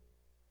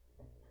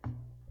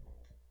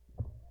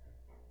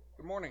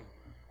Good morning.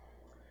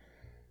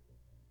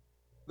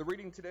 The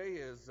reading today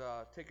is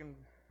taken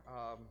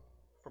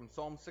from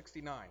Psalm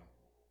 69.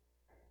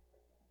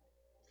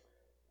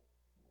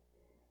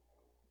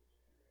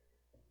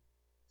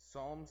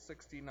 Psalm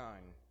 69.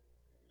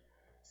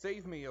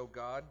 Save me, O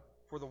God,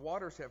 for the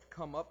waters have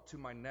come up to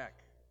my neck.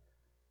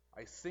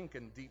 I sink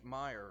in deep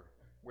mire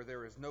where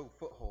there is no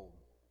foothold.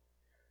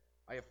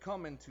 I have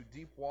come into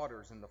deep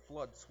waters and the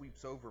flood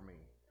sweeps over me.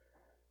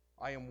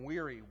 I am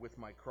weary with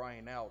my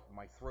crying out,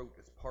 my throat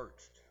is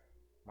parched.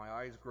 My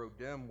eyes grow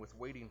dim with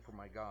waiting for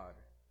my God.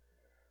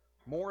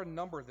 More in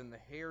number than the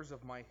hairs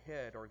of my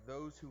head are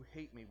those who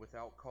hate me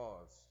without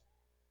cause.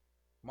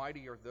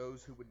 Mighty are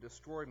those who would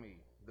destroy me,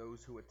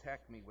 those who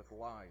attack me with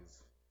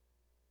lies.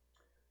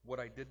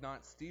 What I did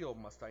not steal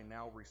must I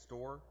now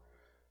restore?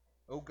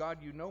 O God,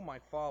 you know my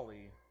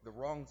folly. The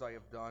wrongs I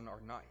have done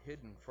are not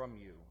hidden from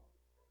you.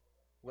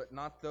 Let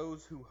not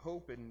those who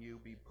hope in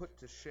you be put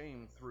to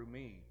shame through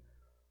me.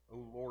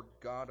 O Lord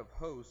God of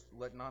hosts,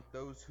 let not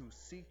those who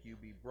seek you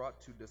be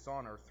brought to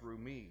dishonor through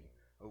me,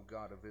 O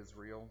God of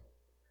Israel.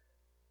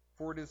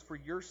 For it is for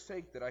your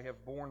sake that I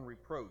have borne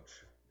reproach,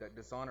 that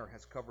dishonor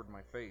has covered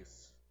my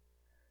face,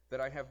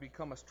 that I have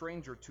become a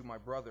stranger to my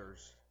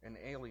brothers, an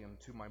alien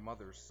to my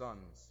mother's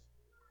sons.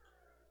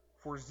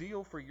 For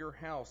zeal for your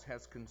house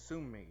has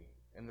consumed me,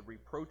 and the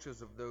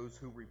reproaches of those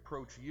who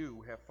reproach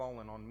you have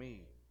fallen on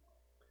me.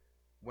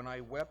 When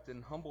I wept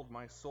and humbled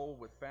my soul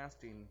with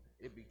fasting,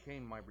 it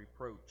became my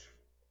reproach.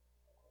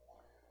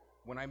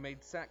 When I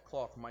made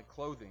sackcloth my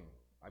clothing,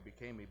 I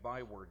became a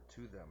byword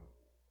to them.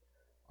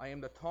 I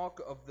am the talk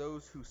of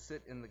those who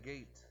sit in the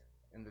gate,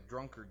 and the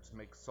drunkards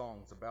make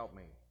songs about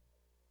me.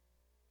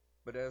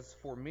 But as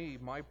for me,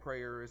 my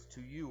prayer is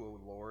to you, O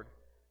Lord.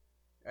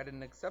 At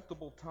an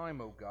acceptable time,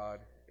 O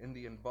God, in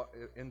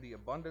the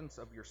abundance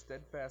of your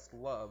steadfast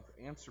love,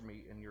 answer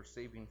me in your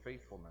saving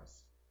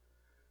faithfulness.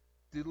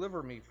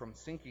 Deliver me from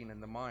sinking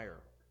in the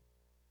mire.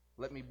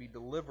 Let me be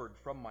delivered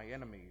from my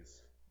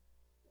enemies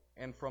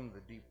and from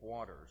the deep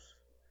waters.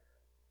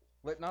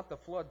 Let not the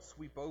flood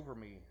sweep over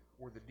me,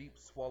 or the deep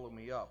swallow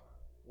me up,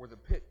 or the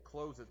pit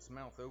close its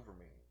mouth over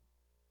me.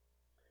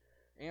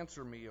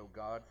 Answer me, O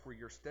God, for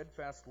your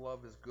steadfast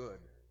love is good.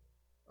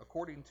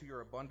 According to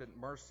your abundant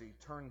mercy,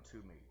 turn to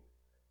me.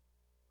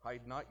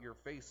 Hide not your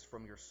face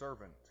from your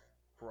servant,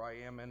 for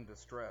I am in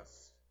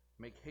distress.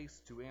 Make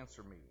haste to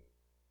answer me.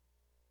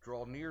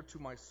 Draw near to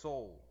my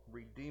soul,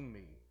 redeem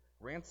me,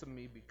 ransom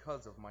me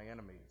because of my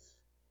enemies.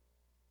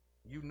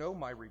 You know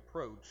my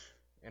reproach,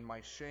 and my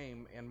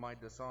shame and my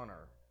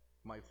dishonor.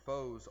 My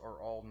foes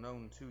are all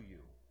known to you.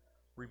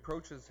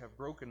 Reproaches have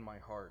broken my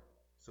heart,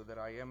 so that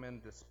I am in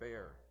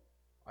despair.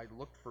 I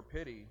looked for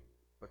pity,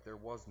 but there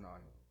was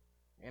none,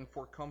 and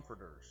for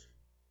comforters,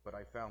 but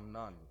I found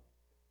none.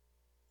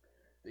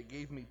 They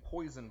gave me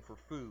poison for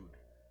food,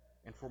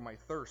 and for my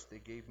thirst they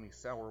gave me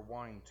sour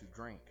wine to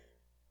drink.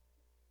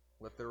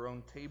 Let their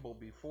own table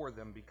before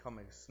them become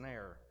a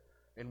snare,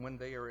 and when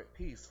they are at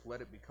peace, let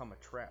it become a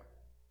trap.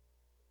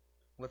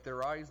 Let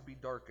their eyes be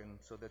darkened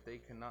so that they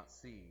cannot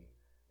see,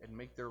 and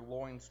make their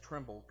loins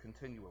tremble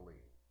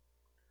continually.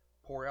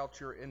 Pour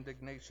out your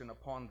indignation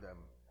upon them,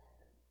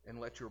 and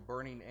let your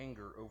burning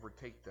anger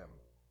overtake them.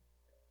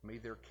 May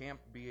their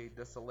camp be a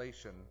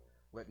desolation,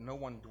 let no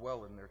one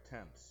dwell in their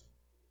tents.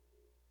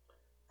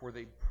 For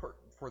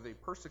they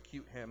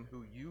persecute him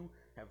who you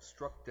have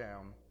struck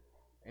down,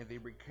 and they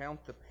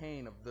recount the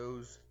pain of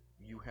those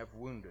you have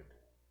wounded.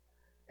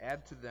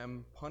 Add to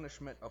them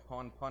punishment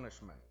upon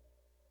punishment.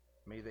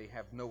 May they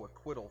have no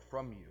acquittal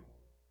from you.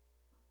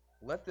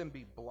 Let them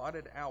be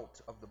blotted out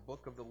of the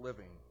book of the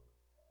living.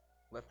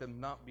 Let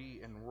them not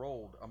be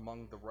enrolled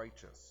among the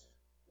righteous.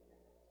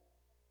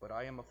 But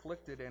I am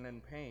afflicted and in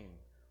pain.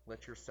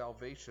 Let your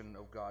salvation,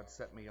 O God,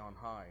 set me on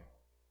high.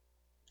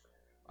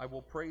 I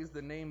will praise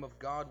the name of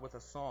God with a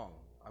song.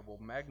 I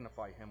will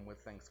magnify him with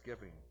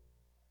thanksgiving.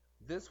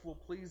 This will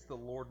please the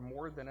Lord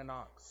more than an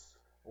ox,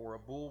 or a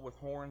bull with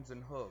horns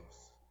and hooves.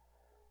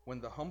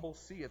 When the humble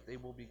see it, they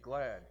will be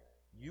glad.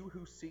 You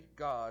who seek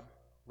God,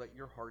 let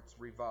your hearts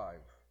revive.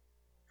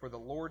 For the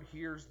Lord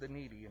hears the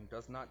needy and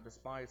does not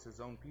despise his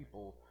own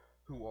people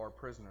who are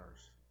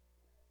prisoners.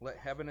 Let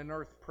heaven and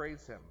earth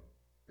praise him,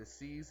 the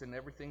seas and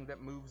everything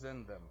that moves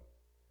in them.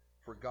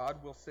 For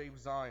God will save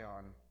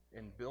Zion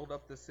and build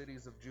up the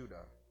cities of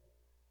Judah,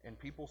 and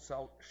people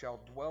shall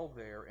dwell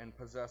there and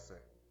possess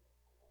it.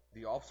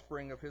 The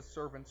offspring of his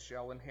servants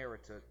shall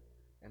inherit it,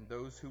 and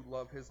those who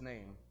love his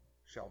name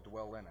shall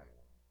dwell in it.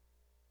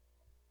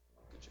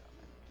 Good job,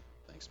 man.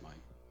 Thanks, Mike.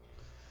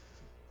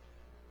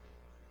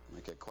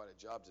 Mike had quite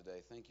a job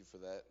today. Thank you for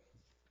that.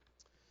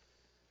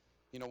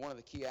 You know, one of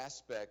the key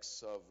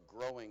aspects of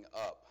growing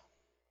up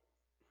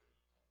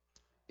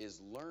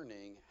is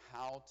learning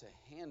how to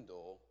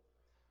handle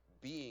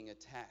being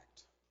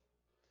attacked.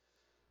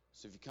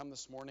 So if you come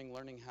this morning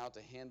learning how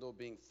to handle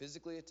being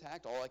physically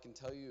attacked, all I can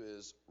tell you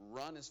is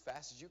run as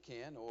fast as you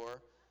can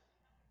or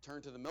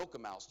turn to the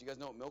Milk-A-Mouse. Do you guys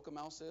know what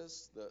Milk-A-Mouse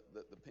is?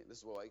 This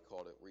is what I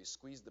called it, where you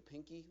squeeze the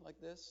pinky like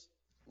this.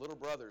 Little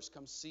brothers,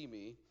 come see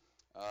me.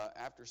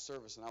 after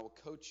service, and I will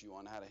coach you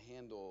on how to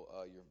handle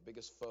your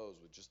biggest foes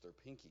with just their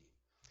pinky.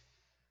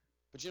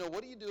 But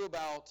what do you do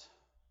about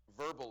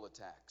verbal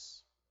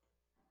attacks?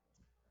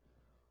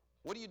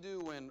 What do you do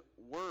when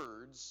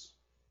words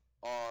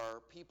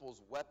are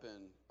people's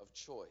weapon of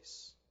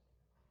choice?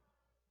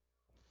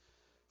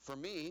 For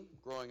me,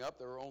 growing up,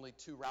 there were only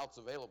 2 routes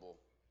available.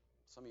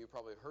 Some of you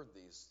probably have heard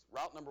these.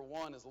 Route number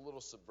 1 is a little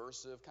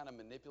subversive, kind of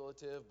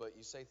manipulative, but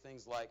you say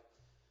things like,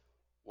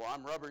 well,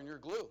 I'm rubber and you're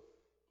glue.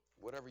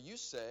 Whatever you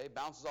say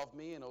bounces off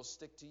me and it'll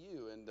stick to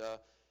you. And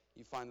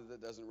you find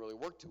that doesn't really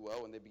work too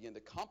well, and they begin to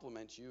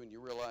compliment you, and you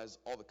realize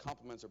all the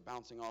compliments are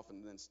bouncing off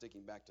and then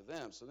sticking back to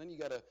them. So then you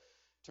got to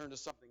turn to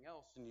something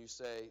else, and you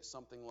say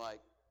something like,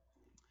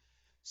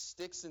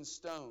 sticks and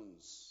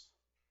stones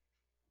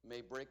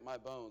may break my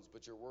bones,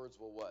 but your words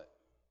will what?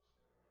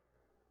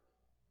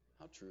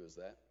 How true is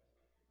that?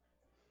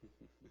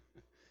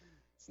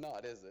 It's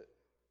not, is it?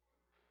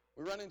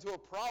 We run into a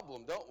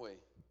problem, don't we?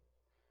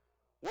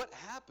 What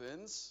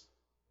happens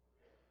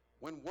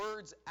when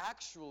words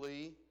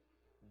actually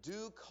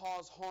do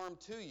cause harm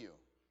to you?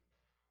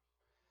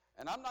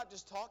 And I'm not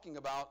just talking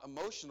about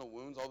emotional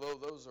wounds, although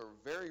those are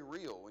very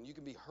real, when you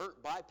can be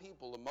hurt by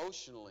people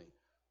emotionally.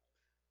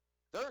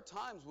 There are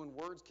times when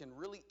words can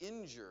really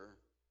injure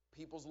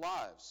people's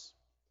lives.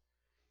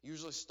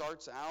 Usually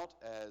starts out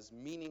as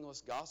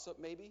meaningless gossip,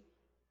 maybe.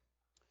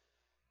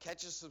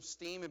 Catches some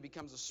steam and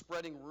becomes a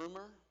spreading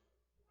rumor.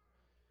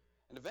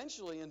 And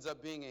eventually ends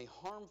up being a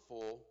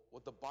harmful,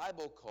 what the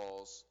Bible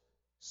calls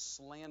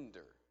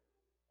slander.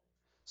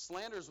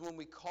 Slander is when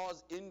we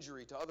cause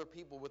injury to other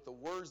people with the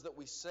words that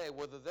we say.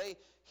 Whether they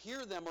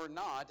hear them or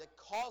not, it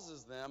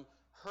causes them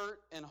hurt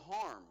and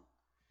harm.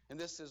 And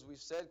this, as we've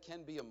said,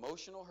 can be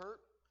emotional hurt,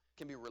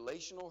 can be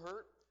relational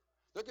hurt.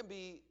 There can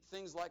be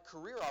things like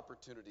career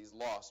opportunities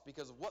lost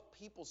because of what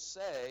people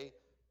say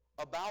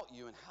about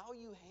you, and how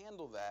you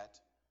handle that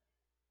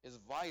is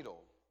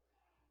vital.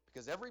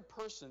 Because every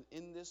person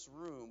in this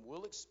room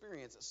will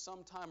experience at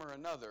some time or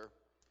another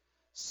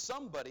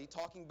somebody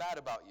talking bad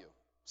about you.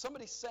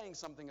 Somebody saying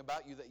something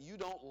about you that you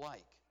don't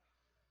like.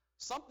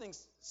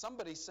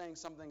 Somebody saying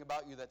something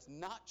about you that's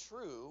not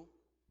true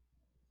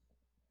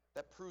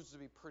that proves to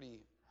be pretty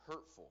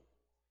hurtful.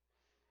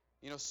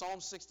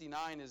 Psalm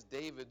 69 is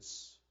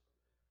David's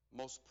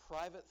most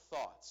private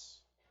thoughts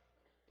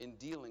in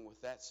dealing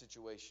with that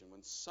situation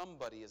when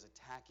somebody is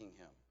attacking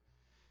him.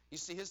 You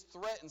see, his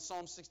threat in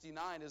Psalm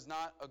 69 is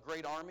not a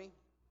great army.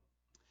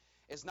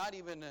 It's not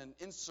even an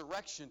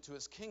insurrection to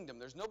his kingdom.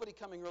 There's nobody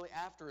coming really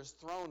after his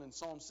throne in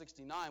Psalm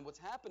 69. What's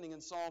happening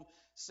in Psalm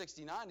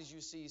 69, as you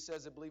see, he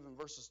says, I believe in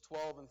verses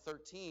 12 and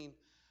 13,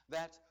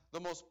 that the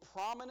most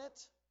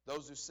prominent,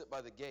 those who sit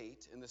by the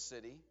gate in the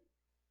city,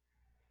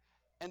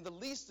 and the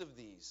least of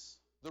these,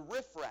 the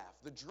riffraff,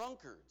 the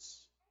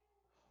drunkards,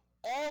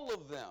 all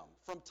of them,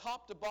 from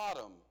top to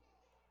bottom,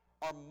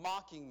 are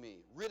mocking me,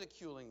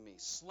 ridiculing me,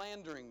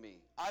 slandering me.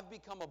 I've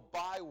become a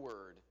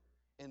byword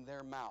in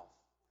their mouth.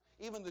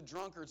 Even the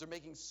drunkards are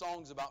making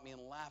songs about me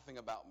and laughing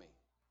about me.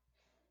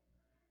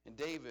 And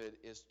David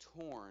is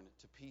torn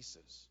to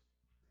pieces.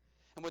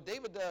 And what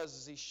David does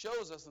is he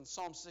shows us in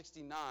Psalm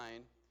 69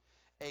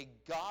 a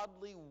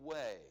godly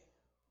way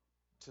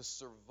to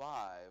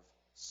survive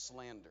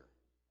slander.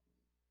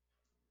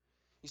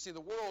 You see,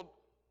 the world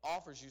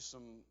offers you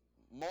some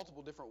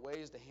multiple different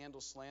ways to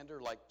handle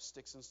slander, like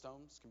sticks and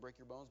stones can break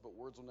your bones, but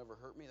words will never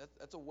hurt me.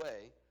 That's a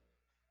way.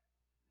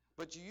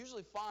 But you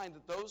usually find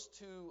that those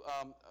two,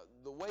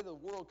 the way the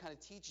world kind of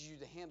teaches you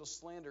to handle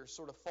slander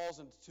sort of falls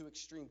into 2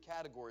 extreme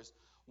categories.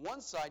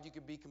 One side, you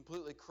could be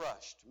completely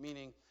crushed,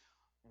 meaning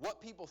what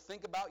people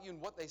think about you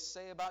and what they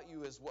say about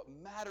you is what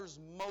matters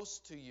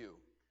most to you.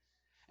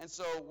 And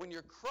so when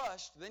you're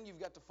crushed, then you've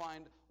got to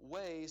find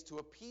ways to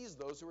appease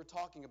those who are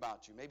talking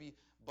about you. Maybe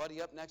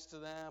buddy up next to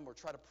them or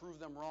try to prove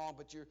them wrong,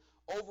 but you're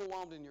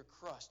overwhelmed and you're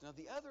crushed. Now,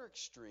 the other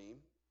extreme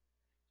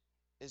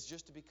is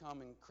just to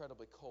become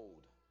incredibly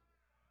cold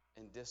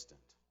and distant,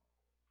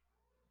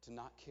 to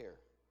not care.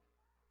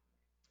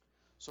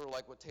 Sort of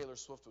like what Taylor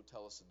Swift would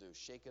tell us to do.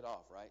 Shake it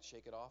off, right?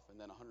 Shake it off, and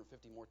then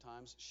 150 more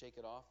times. Shake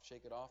it off,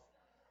 shake it off.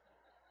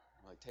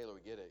 Like, Taylor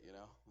would get it,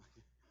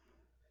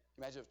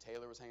 Imagine if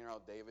Taylor was hanging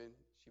out with David.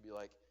 She'd be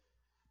like,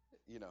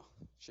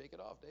 shake it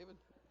off, David.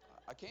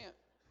 I can't.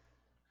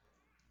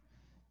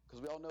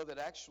 Because we all know that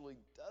actually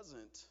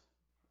doesn't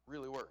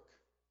really work.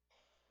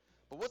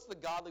 But what's the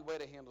godly way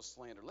to handle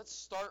slander? Let's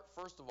start,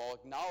 first of all,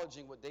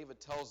 acknowledging what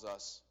David tells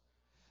us,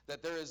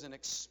 that there is an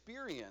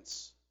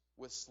experience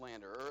with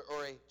slander,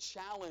 or a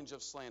challenge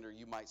of slander,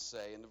 you might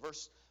say, in the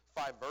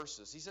 5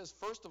 verses. He says,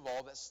 first of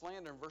all, that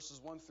slander in verses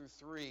 1 through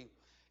 3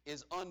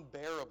 is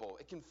unbearable.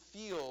 It can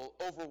feel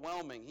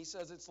overwhelming. He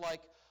says it's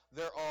like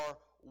there are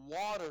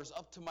waters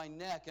up to my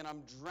neck, and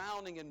I'm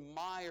drowning in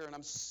mire, and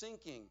I'm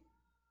sinking.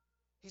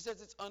 He says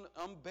it's an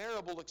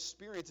unbearable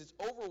experience. It's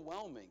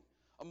overwhelming.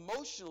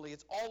 Emotionally,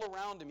 it's all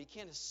around him. He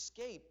can't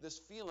escape this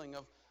feeling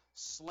of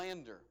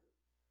slander.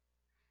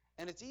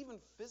 And it's even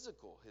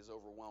physical, his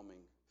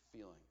overwhelming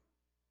feeling.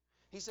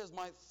 He says,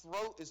 my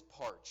throat is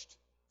parched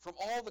from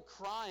all the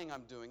crying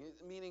I'm doing,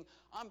 meaning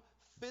I'm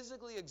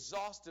physically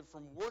exhausted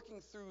from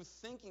working through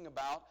thinking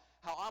about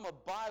how I'm a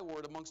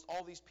byword amongst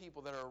all these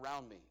people that are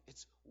around me.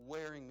 It's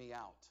wearing me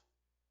out.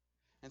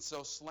 And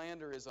so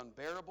slander is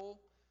unbearable.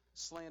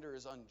 Slander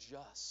is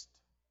unjust.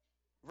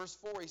 Verse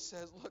 4, he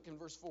says, look in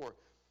verse 4.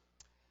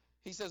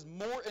 He says,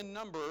 more in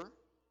number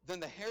than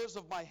the hairs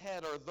of my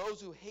head are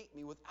those who hate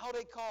me without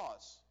a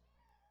cause.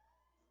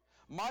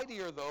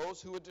 Mighty are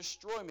those who would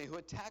destroy me, who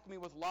attack me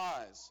with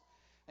lies.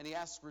 And he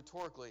asks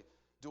rhetorically,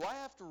 do I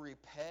have to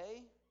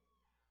repay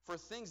for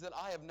things that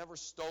I have never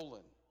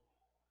stolen?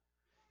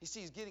 You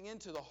see, he's getting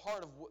into the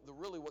heart of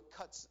what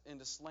cuts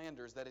into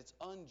slander is that it's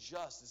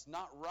unjust, it's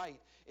not right,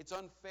 it's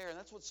unfair, and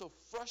that's what's so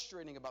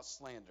frustrating about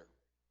slander.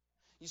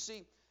 You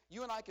see,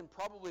 you and I can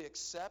probably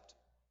accept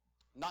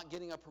not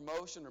getting a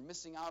promotion or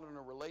missing out on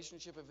a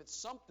relationship if it's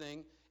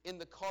something in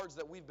the cards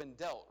that we've been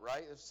dealt,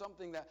 right? If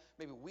something that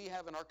maybe we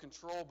have in our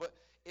control, but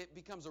it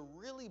becomes a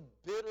really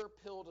bitter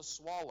pill to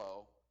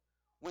swallow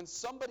when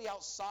somebody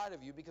outside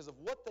of you, because of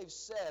what they've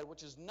said,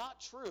 which is not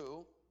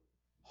true,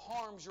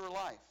 harms your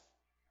life.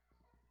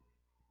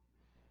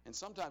 And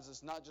sometimes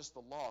it's not just the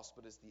loss,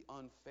 but it's the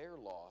unfair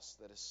loss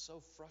that is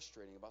so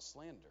frustrating about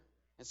slander.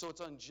 And so it's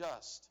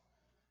unjust.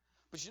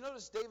 But you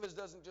notice David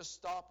doesn't just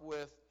stop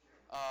with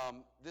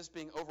this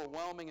being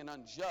overwhelming and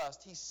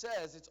unjust. He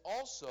says it's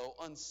also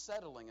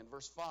unsettling in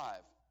verse 5.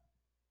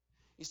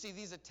 You see,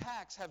 these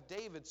attacks have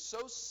David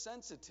so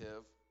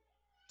sensitive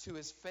to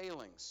his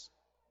failings.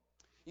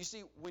 You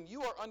see, when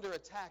you are under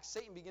attack,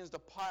 Satan begins to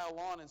pile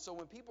on. And so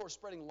when people are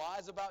spreading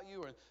lies about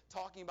you and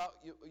talking about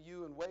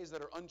you in ways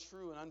that are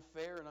untrue and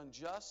unfair and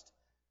unjust,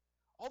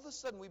 all of a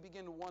sudden we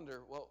begin to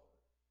wonder, well,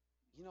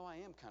 I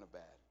am kind of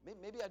bad.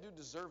 Maybe I do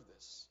deserve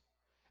this.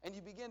 And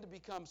you begin to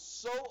become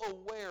so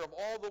aware of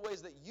all the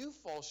ways that you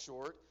fall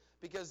short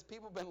because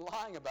people have been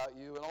lying about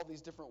you in all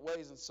these different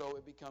ways, and so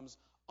it becomes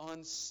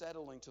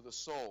unsettling to the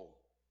soul.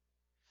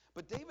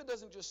 But David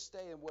doesn't just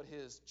stay in what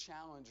his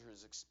challenge or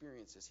his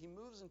experience is. He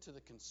moves into the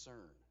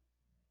concern.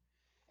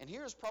 And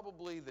here's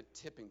probably the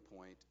tipping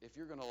point, if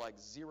you're going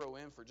to zero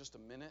in for just a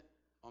minute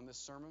on this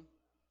sermon.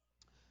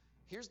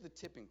 Here's the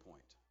tipping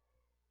point.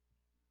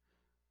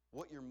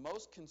 What you're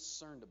most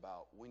concerned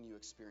about when you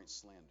experience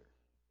slander.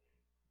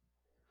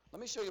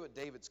 Let me show you what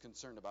David's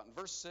concerned about. In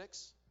verse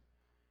 6,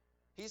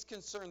 he's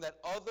concerned that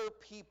other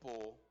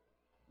people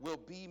will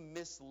be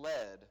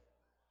misled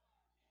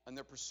in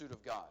their pursuit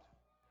of God.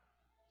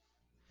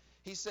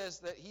 He says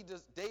that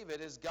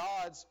David is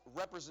God's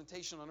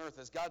representation on earth.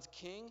 As God's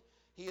king,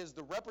 he is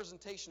the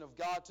representation of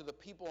God to the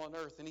people on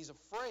earth. And he's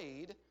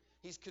afraid,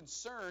 he's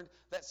concerned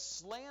that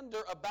slander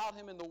about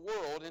him in the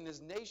world, in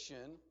his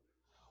nation,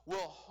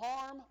 will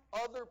harm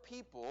other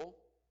people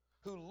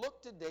who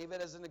look to David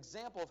as an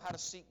example of how to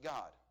seek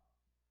God.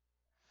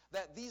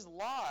 That these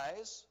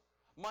lies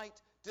might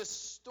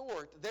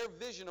distort their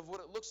vision of what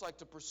it looks like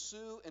to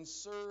pursue and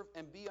serve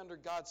and be under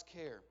God's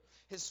care.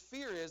 His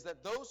fear is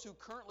that those who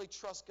currently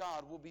trust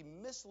God will be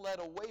misled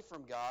away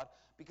from God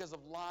because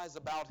of lies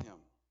about him.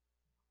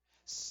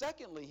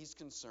 Secondly, he's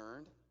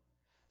concerned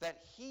that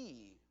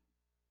he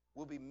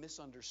will be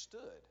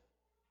misunderstood.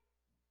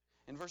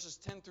 In verses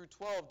 10 through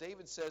 12,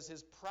 David says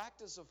his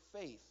practice of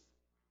faith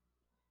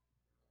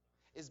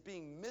is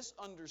being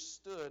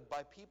misunderstood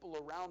by people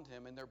around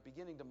him, and they're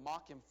beginning to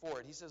mock him for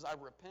it. He says, I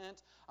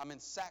repent, I'm in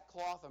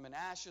sackcloth, I'm in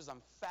ashes,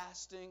 I'm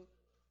fasting.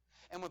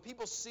 And when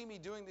people see me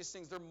doing these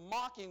things, they're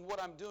mocking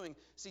what I'm doing.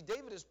 See,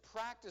 David is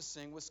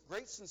practicing with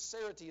great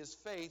sincerity his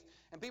faith,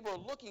 and people are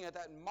looking at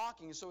that and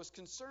mocking. So his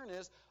concern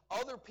is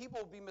other people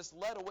will be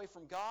misled away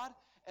from God,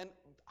 and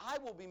I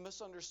will be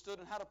misunderstood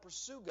in how to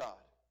pursue God.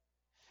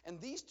 And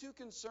these two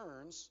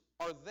concerns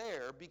are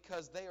there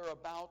because they are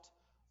about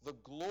the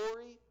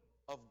glory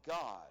of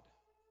God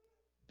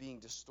being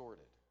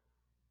distorted.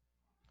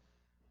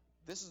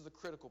 This is the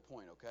critical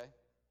point, okay?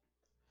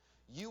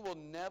 You will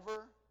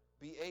never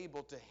be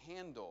able to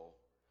handle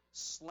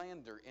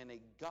slander in a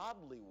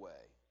godly way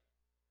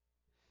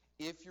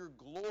if your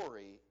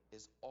glory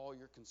is all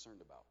you're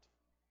concerned about.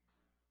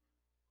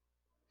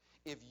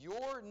 If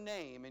your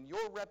name and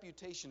your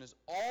reputation is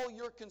all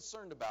you're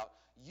concerned about,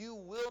 you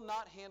will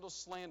not handle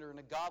slander in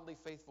a godly,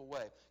 faithful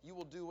way. You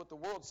will do what the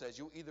world says.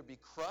 You'll either be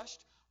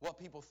crushed, what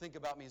people think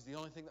about me is the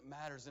only thing that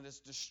matters and it's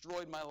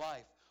destroyed my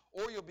life,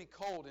 or you'll be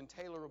cold and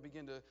Taylor will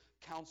begin to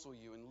counsel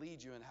you and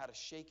lead you in how to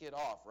shake it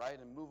off, right,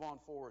 and move on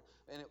forward.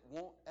 And it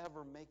won't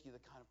ever make you the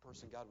kind of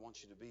person God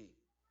wants you to be.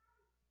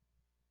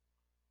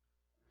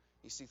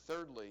 You see,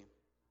 thirdly,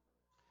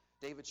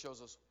 David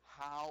shows us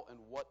how and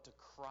what to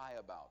cry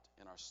about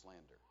in our slander.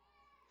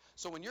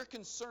 So when you're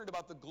concerned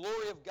about the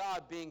glory of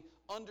God being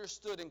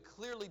understood and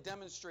clearly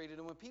demonstrated,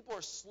 and when people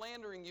are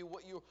slandering you,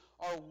 what you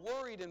are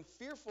worried and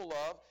fearful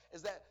of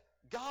is that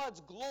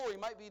God's glory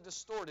might be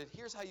distorted.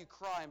 Here's how you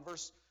cry. In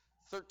verse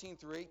 13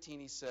 through 18,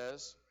 he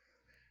says,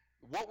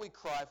 what we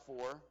cry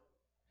for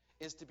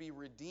is to be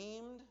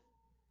redeemed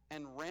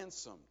and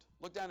ransomed.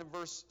 Look down in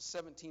verse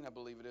 17, I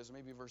believe it is, or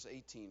maybe verse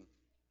 18.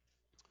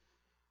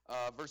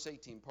 Verse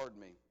 18, pardon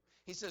me.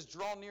 He says,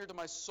 draw near to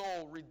my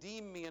soul,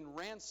 redeem me and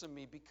ransom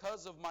me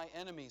because of my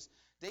enemies.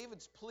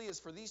 David's plea is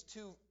for these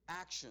two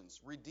actions,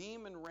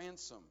 redeem and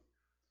ransom.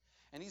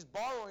 And he's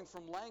borrowing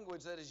from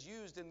language that is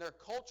used in their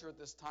culture at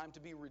this time to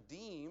be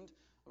redeemed.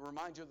 I'll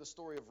remind you of the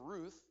story of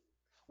Ruth,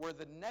 where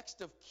the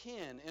next of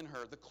kin in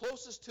her, the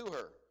closest to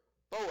her,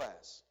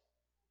 Boaz,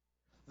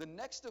 the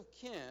next of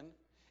kin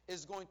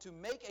is going to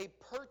make a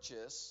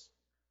purchase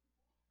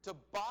to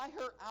buy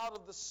her out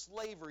of the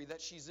slavery that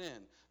she's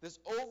in, this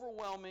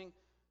overwhelming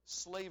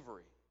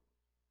slavery.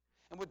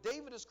 And what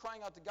David is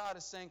crying out to God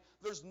is saying,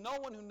 there's no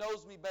one who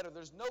knows me better.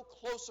 There's no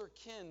closer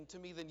kin to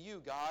me than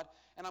you, God.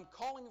 And I'm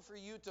calling for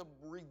you to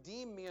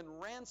redeem me and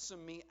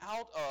ransom me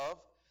out of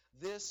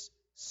this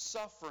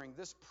suffering,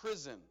 this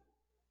prison.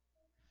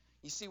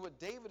 You see, what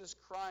David is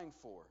crying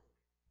for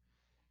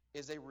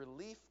is a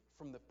relief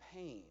from the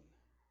pain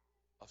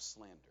of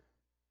slander.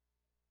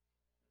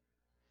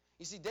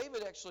 You see,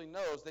 David actually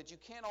knows that you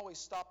can't always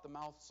stop the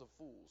mouths of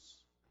fools,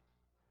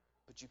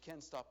 but you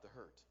can stop the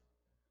hurt.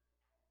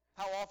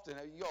 How often,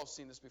 you all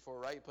seen this before,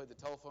 right? You played the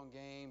telephone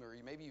game, or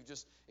maybe you've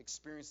just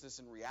experienced this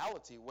in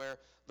reality, where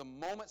the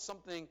moment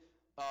something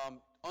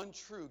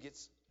untrue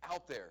gets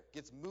out there,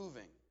 gets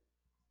moving,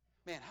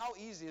 man, how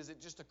easy is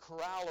it just to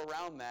corral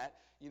around that,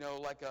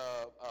 like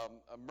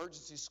a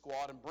emergency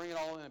squad and bring it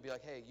all in and be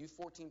like, hey, you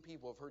 14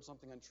 people have heard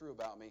something untrue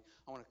about me.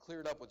 I want to clear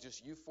it up with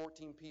just you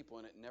 14 people,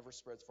 and it never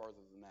spreads farther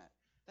than that.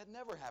 That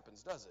never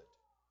happens, does it?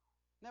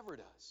 Never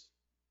does.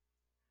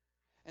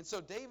 And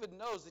so David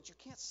knows that you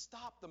can't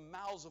stop the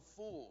mouths of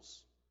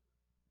fools,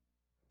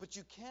 but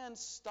you can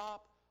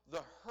stop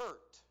the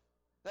hurt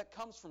that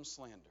comes from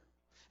slander.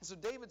 And so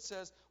David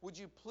says, would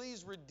you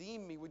please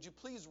redeem me? Would you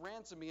please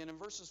ransom me? And in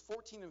verses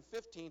 14 and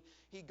 15,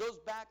 he goes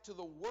back to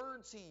the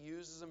words he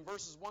uses in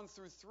verses 1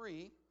 through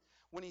 3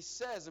 when he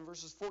says in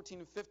verses 14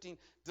 and 15,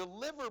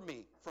 deliver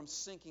me from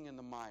sinking in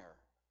the mire.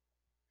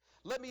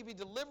 Let me be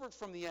delivered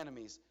from the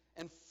enemies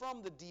and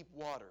from the deep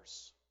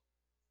waters.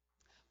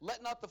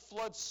 Let not the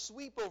flood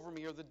sweep over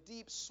me, or the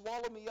deep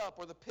swallow me up,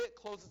 or the pit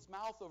close its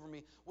mouth over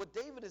me. What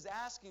David is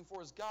asking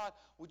for is, God,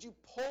 would you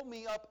pull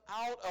me up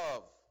out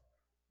of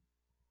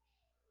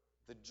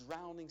the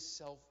drowning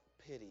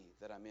self-pity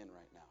that I'm in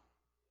right now?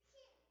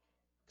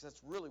 Because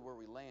that's really where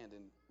we land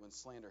when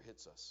slander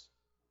hits us.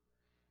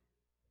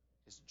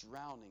 It's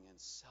drowning in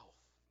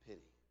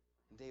self-pity.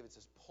 And David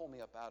says, pull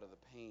me up out of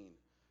the pain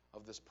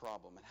of this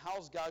problem. And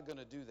how's God going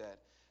to do that?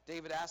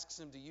 David asks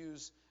him to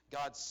use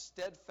God's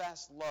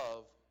steadfast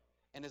love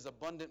and his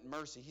abundant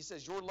mercy. He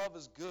says, your love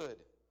is good.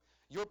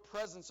 Your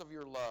presence of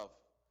your love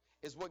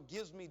is what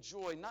gives me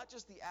joy, not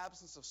just the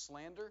absence of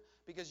slander,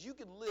 because you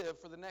could live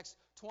for the next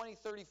 20,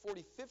 30,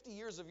 40, 50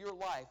 years of your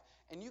life,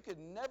 and you could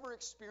never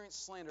experience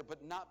slander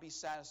but not be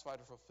satisfied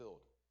or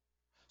fulfilled.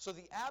 So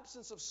the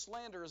absence of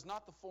slander is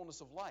not the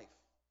fullness of life.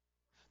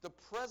 The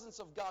presence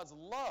of God's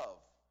love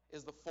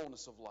is the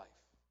fullness of life.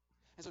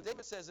 And so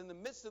David says, in the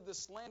midst of this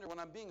slander, when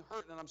I'm being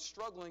hurt and I'm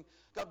struggling,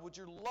 God, would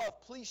your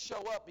love please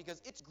show up, because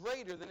it's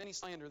greater than any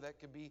slander that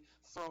could be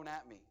thrown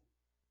at me.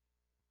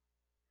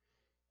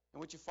 And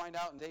what you find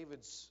out in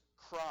David's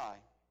cry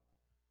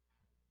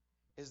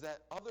is that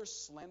others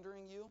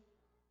slandering you,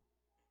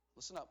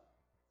 listen up,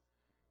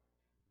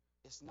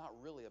 it's not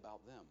really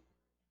about them.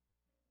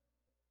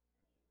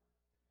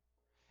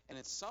 And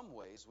in some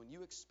ways, when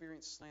you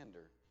experience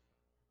slander,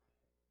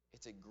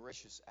 it's a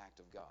gracious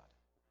act of God.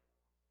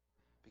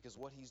 Because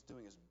what he's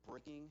doing is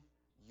breaking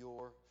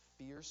your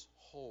fierce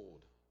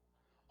hold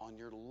on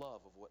your love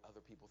of what other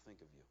people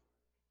think of you.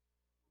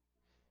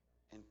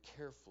 And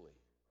carefully,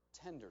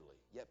 tenderly,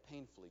 yet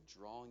painfully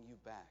drawing you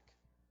back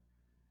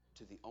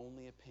to the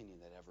only opinion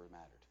that ever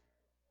mattered.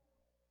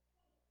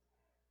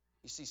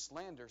 You see,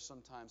 slander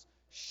sometimes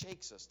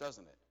shakes us,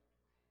 doesn't it?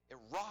 It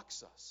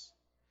rocks us.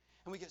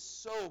 And we get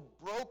so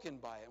broken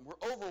by it, and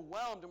we're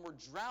overwhelmed, and we're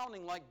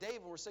drowning like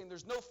David. We're saying,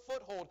 there's no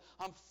foothold.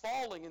 I'm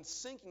falling and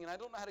sinking, and I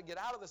don't know how to get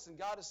out of this. And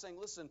God is saying,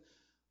 listen,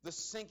 the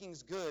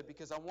sinking's good,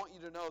 because I want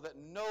you to know that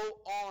no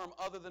arm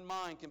other than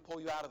mine can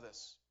pull you out of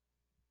this.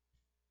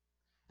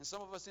 And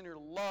some of us in here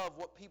love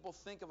what people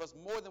think of us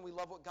more than we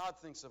love what God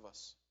thinks of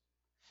us.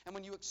 And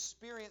when you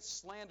experience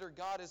slander,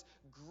 God is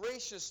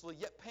graciously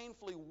yet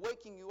painfully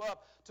waking you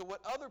up to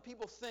what other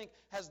people think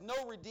has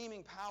no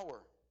redeeming power.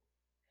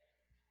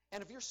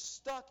 And if you're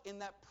stuck in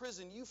that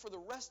prison, you for the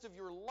rest of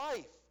your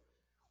life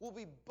will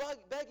be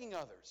begging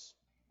others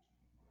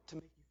to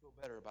make you feel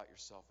better about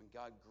yourself. And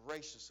God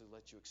graciously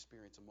lets you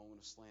experience a moment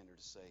of slander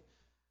to say,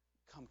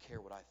 come care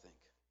what I think.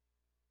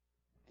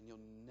 And you'll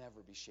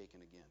never be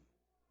shaken again.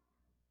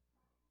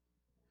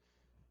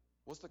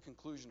 What's the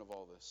conclusion of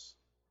all this?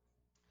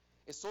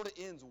 It sort of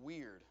ends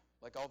weird,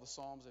 like all the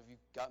Psalms. Have you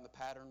gotten the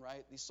pattern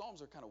right? These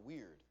Psalms are kind of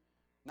weird.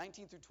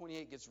 19 through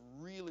 28 gets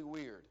really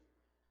weird.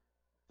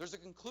 There's a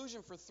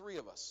conclusion for three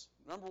of us.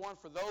 Number one,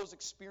 for those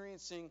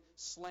experiencing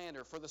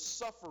slander, for the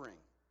suffering.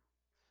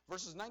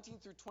 Verses 19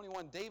 through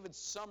 21, David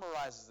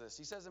summarizes this.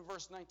 He says in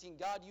verse 19,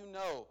 God, you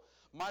know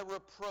my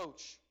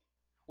reproach,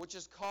 which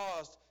has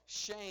caused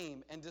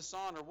shame and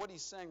dishonor. What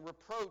he's saying,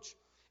 reproach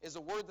is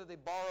a word that they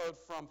borrowed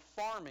from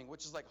farming,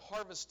 which is like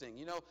harvesting.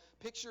 You know,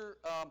 picture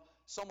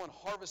someone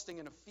harvesting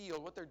in a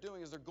field. What they're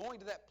doing is they're going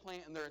to that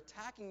plant and they're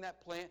attacking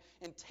that plant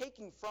and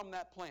taking from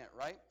that plant,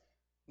 right?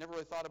 Never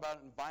really thought about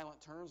it in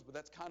violent terms, but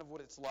that's kind of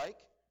what it's like.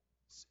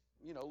 It's,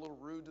 you know, a little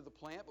rude to the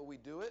plant, but we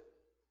do it.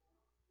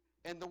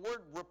 And the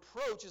word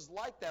reproach is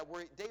like that,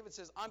 where David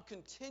says, I'm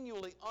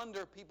continually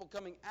under people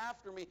coming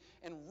after me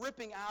and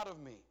ripping out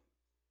of me.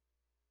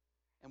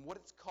 And what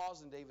it's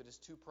causing David is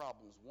two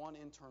problems, one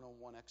internal,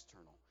 one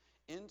external.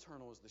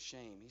 Internal is the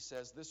shame. He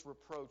says, this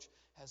reproach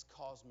has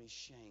caused me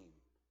shame.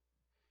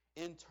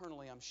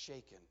 Internally, I'm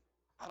shaken.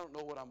 I don't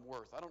know what I'm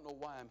worth. I don't know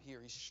why I'm here.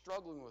 He's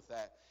struggling with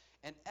that.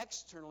 And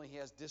externally, he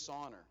has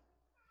dishonor.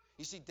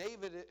 You see,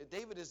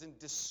 David is in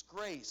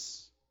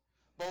disgrace,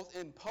 both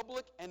in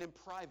public and in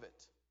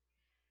private.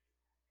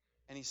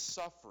 And he's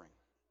suffering.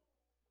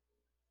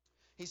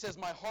 He says,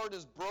 my heart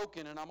is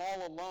broken and I'm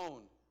all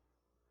alone.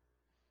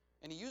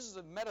 And he uses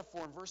a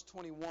metaphor in verse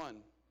 21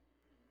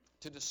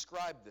 to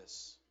describe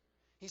this.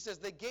 He says,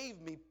 they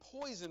gave me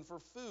poison for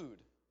food,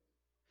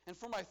 and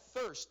for my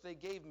thirst they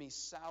gave me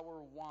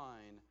sour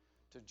wine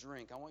to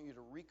drink. I want you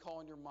to recall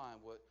in your mind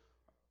what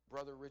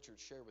Brother Richard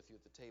shared with you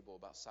at the table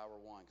about sour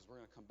wine, because we're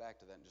going to come back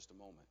to that in just a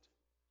moment.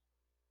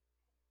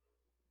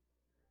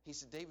 He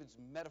said, David's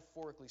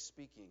metaphorically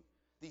speaking,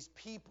 these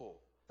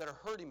people that are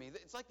hurting me,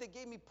 it's like they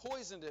gave me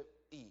poison to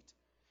eat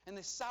and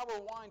the sour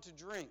wine to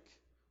drink.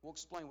 We'll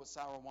explain what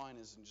sour wine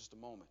is in just a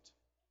moment.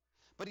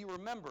 But he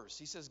remembers.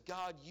 He says,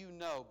 God, you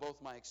know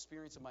both my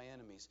experience and my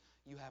enemies.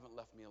 You haven't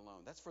left me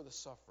alone. That's for the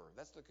sufferer.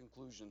 That's the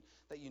conclusion,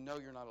 that you know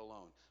you're not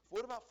alone.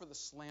 What about for the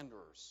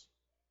slanderers?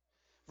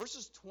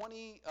 Verses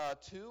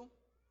 22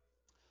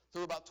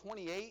 through about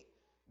 28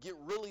 get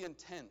really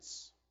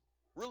intense,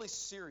 really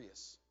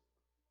serious.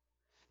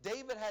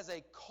 David has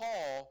a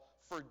call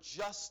for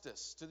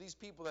justice to these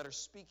people that are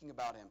speaking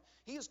about him.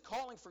 He is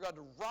calling for God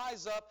to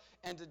rise up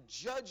and to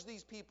judge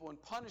these people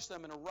and punish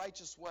them in a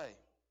righteous way.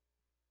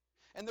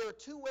 And there are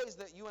two ways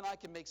that you and I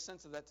can make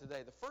sense of that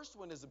today. The first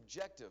one is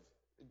objective,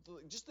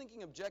 just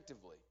thinking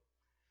objectively.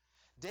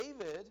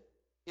 David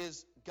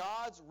is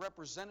God's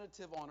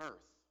representative on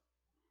earth.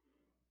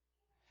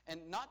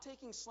 And not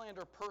taking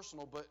slander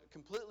personal, but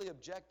completely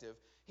objective,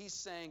 he's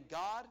saying,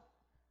 God,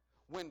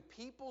 when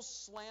people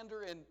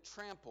slander and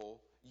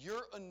trample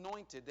your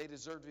anointed, they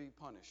deserve to be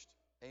punished.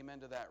 Amen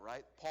to that,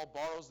 right? Paul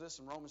borrows this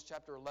in Romans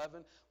chapter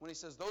 11 when he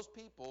says those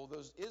people,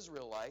 those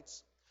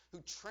Israelites who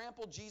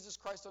trample Jesus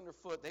Christ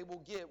underfoot, they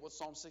will get what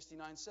Psalm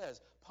 69 says,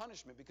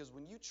 punishment, because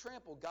when you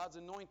trample God's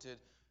anointed,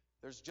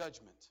 there's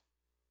judgment.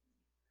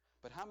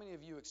 But how many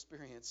of you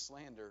experience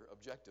slander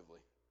objectively?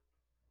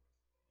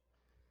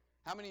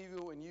 How many of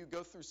you, when you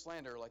go through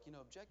slander, are like, you know,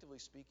 objectively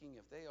speaking,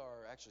 if they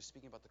are actually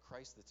speaking about the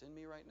Christ that's in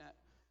me right now?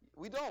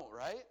 We don't,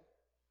 right?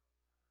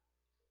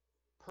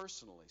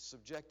 Personally,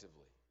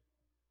 subjectively.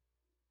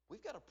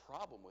 We've got a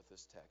problem with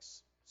this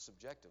text,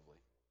 subjectively.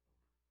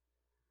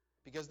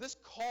 Because this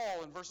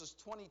call in verses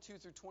 22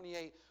 through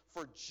 28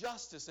 for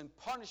justice and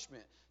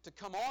punishment to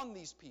come on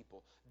these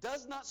people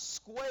does not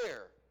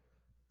square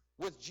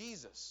with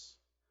Jesus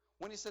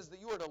when he says that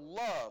you are to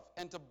love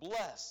and to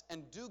bless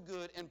and do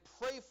good and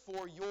pray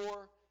for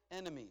your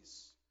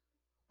enemies.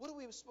 What are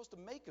we supposed to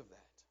make of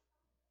that?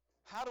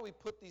 How do we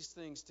put these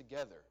things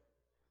together?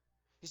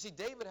 You see,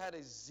 David had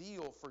a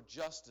zeal for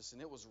justice,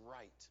 and it was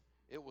right.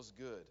 It was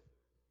good.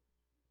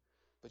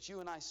 But you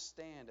and I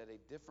stand at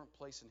a different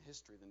place in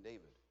history than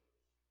David.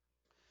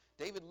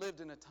 David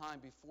lived in a time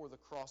before the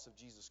cross of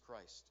Jesus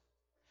Christ.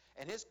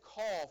 And his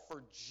call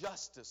for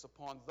justice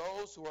upon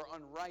those who are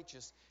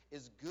unrighteous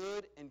is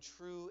good and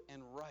true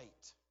and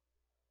right.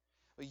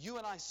 But you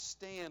and I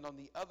stand on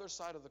the other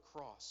side of the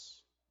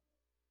cross.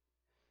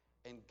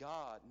 And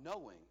God,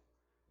 knowing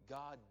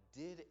God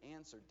did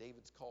answer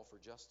David's call for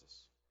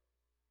justice.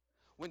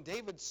 When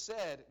David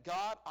said,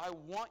 God, I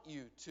want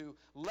you to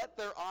let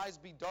their eyes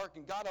be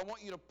darkened. God, I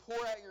want you to pour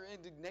out your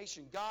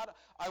indignation. God,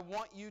 I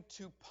want you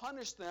to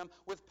punish them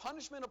with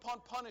punishment upon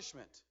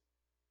punishment.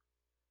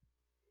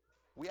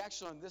 We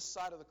actually, on this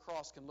side of the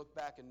cross, can look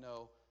back and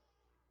know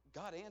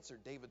God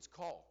answered David's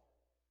call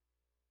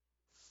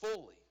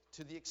fully.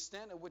 To the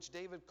extent at which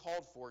David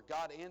called for it,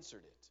 God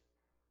answered it.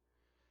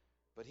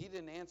 But he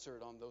didn't answer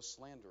it on those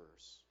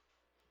slanderers.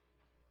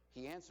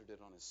 He answered it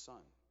on his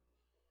son.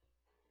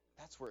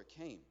 That's where it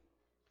came.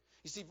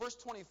 You see, verse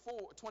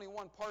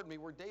 21,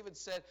 where David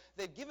said,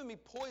 they've given me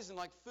poison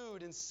like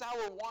food and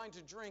sour wine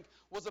to drink,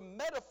 was a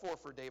metaphor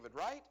for David,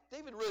 right?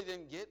 David really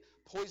didn't get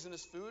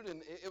poisonous food,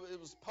 and it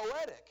was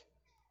poetic.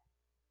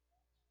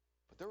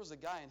 But there was a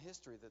guy in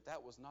history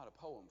that was not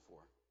a poem for.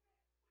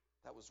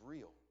 That was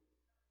real.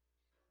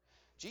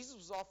 Jesus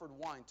was offered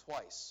wine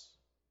twice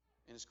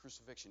in his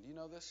crucifixion. Do you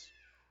know this?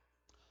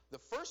 The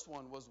first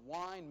one was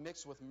wine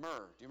mixed with myrrh.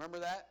 Do you remember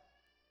that?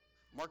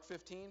 Mark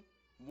 15,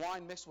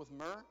 wine mixed with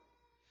myrrh.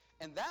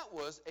 And that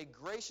was a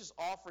gracious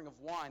offering of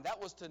wine.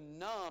 That was to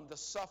numb the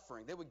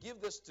suffering. They would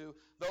give this to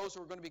those who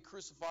were going to be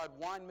crucified,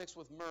 wine mixed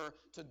with myrrh,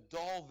 to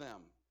dull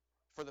them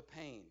for the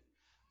pain.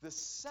 The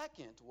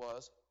second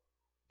was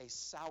a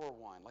sour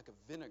wine, like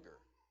a vinegar.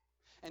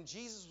 And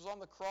Jesus was on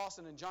the cross,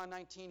 and in John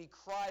 19, he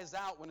cries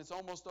out when it's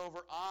almost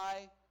over,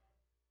 "I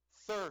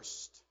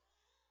thirst."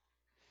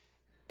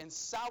 And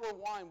sour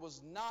wine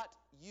was not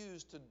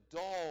used to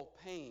dull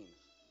pain.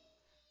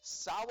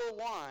 Sour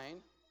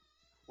wine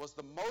was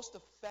the most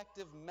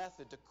effective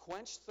method to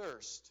quench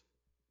thirst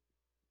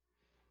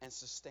and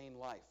sustain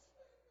life.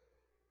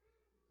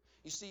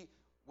 You see,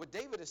 what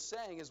David is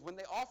saying is when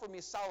they offered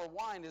me sour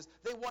wine is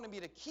they wanted me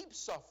to keep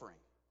suffering.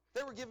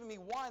 They were giving me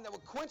wine that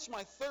would quench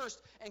my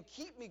thirst and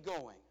keep me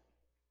going.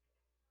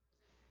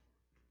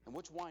 And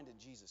which wine did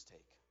Jesus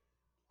take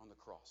on the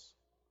cross?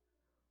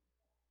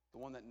 The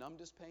one that numbed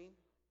his pain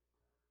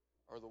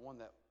or the one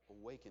that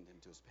awakened him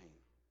to his pain?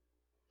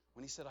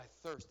 When he said, "I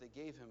thirst," they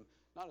gave him,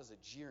 not as a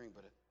jeering,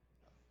 but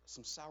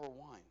some sour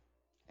wine.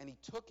 And he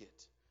took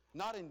it,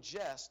 not in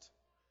jest,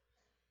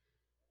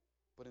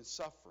 but in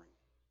suffering.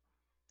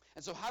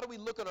 And so how do we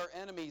look at our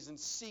enemies and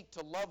seek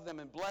to love them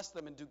and bless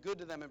them and do good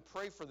to them and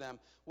pray for them?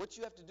 What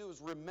you have to do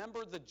is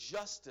remember the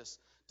justice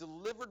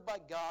delivered by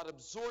God,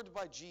 absorbed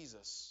by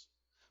Jesus,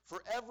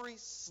 for every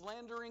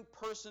slandering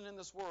person in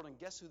this world. And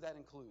guess who that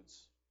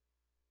includes?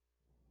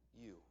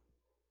 You.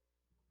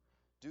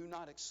 Do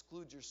not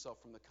exclude yourself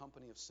from the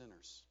company of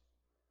sinners.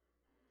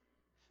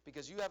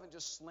 Because you haven't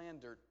just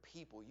slandered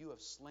people, you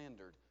have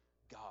slandered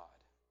God.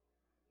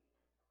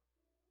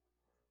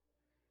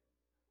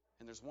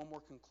 And there's one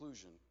more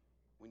conclusion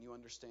when you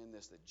understand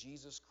this, that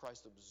Jesus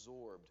Christ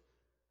absorbed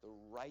the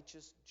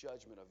righteous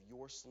judgment of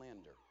your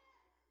slander.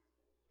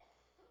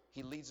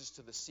 He leads us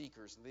to the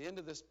seekers. At the end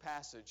of this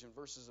passage, in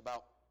verses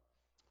about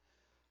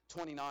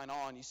 29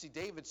 on, you see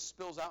David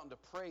spills out into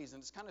praise,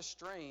 and it's kind of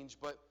strange,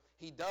 but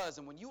he does.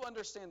 And when you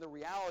understand the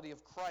reality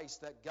of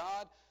Christ, that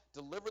God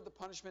delivered the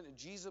punishment and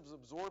Jesus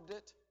absorbed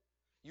it,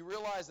 you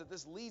realize that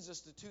this leads us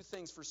to two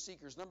things for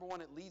seekers. Number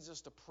one, it leads us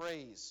to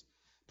praise.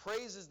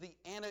 Praise is the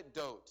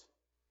antidote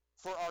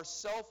for our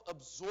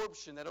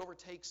self-absorption that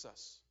overtakes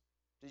us.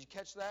 Did you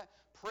catch that?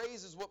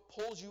 Praise is what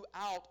pulls you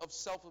out of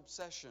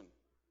self-obsession.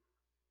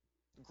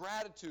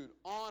 Gratitude,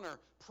 honor,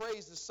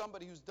 praise to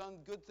somebody who's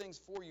done good things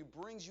for you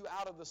brings you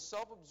out of the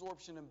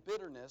self-absorption and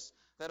bitterness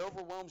that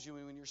overwhelms you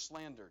when you're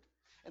slandered.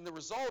 And the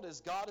result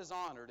is God is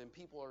honored and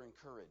people are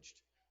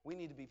encouraged. We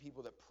need to be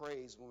people that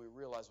praise when we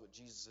realize what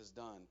Jesus has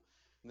done.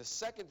 And the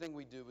second thing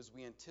we do is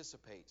we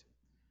anticipate.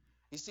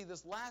 You see,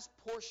 this last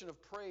portion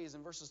of praise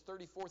in verses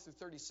 34 through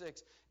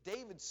 36,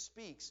 David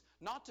speaks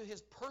not to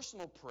his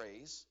personal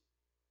praise,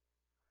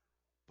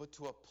 but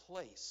to a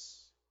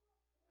place,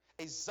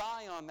 a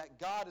Zion that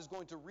God is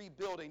going to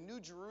rebuild, a new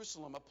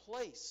Jerusalem, a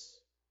place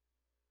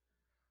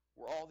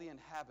where all the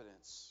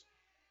inhabitants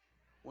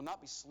will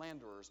not be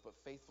slanderers, but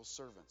faithful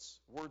servants,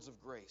 words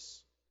of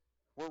grace,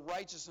 where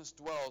righteousness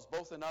dwells,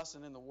 both in us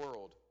and in the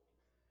world.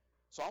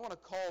 So I want to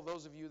call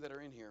those of you that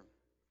are in here.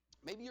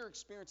 Maybe you're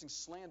experiencing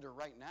slander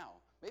right now.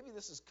 Maybe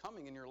this is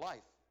coming in your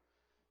life.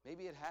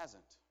 Maybe it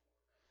hasn't.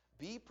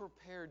 Be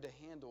prepared to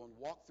handle and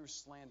walk through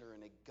slander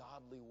in a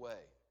godly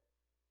way.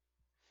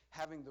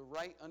 Having the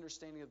right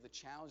understanding of the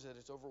challenge that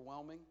it's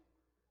overwhelming,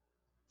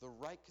 the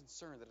right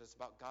concern that it's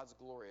about God's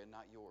glory and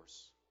not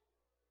yours.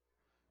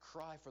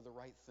 Cry for the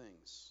right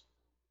things.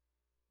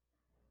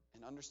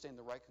 And understand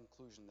the right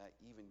conclusion that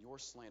even your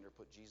slander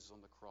put Jesus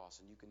on the cross,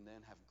 and you can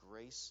then have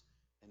grace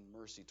and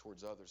mercy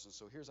towards others. And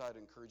so here's how I'd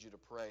encourage you to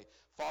pray.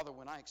 Father,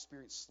 when I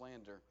experience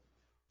slander,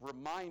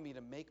 remind me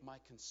to make my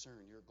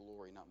concern your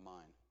glory, not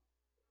mine.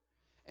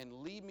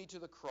 And lead me to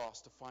the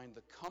cross to find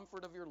the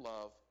comfort of your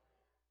love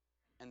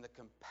and the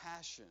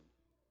compassion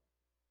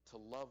to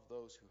love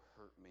those who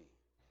hurt me.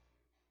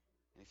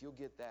 And if you'll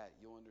get that,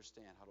 you'll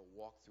understand how to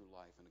walk through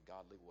life in a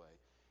godly way.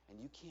 And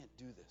you can't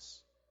do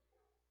this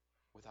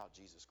without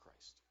Jesus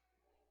Christ.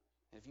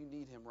 And if you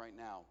need him right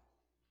now,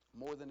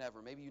 more than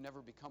ever, maybe you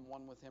never become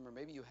one with him, or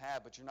maybe you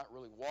have, but you're not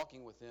really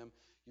walking with him.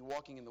 You're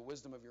walking in the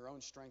wisdom of your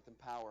own strength and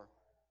power.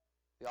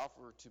 The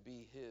offer to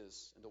be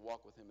his and to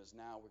walk with him is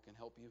now. We can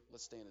help you.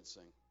 Let's stand and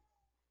sing.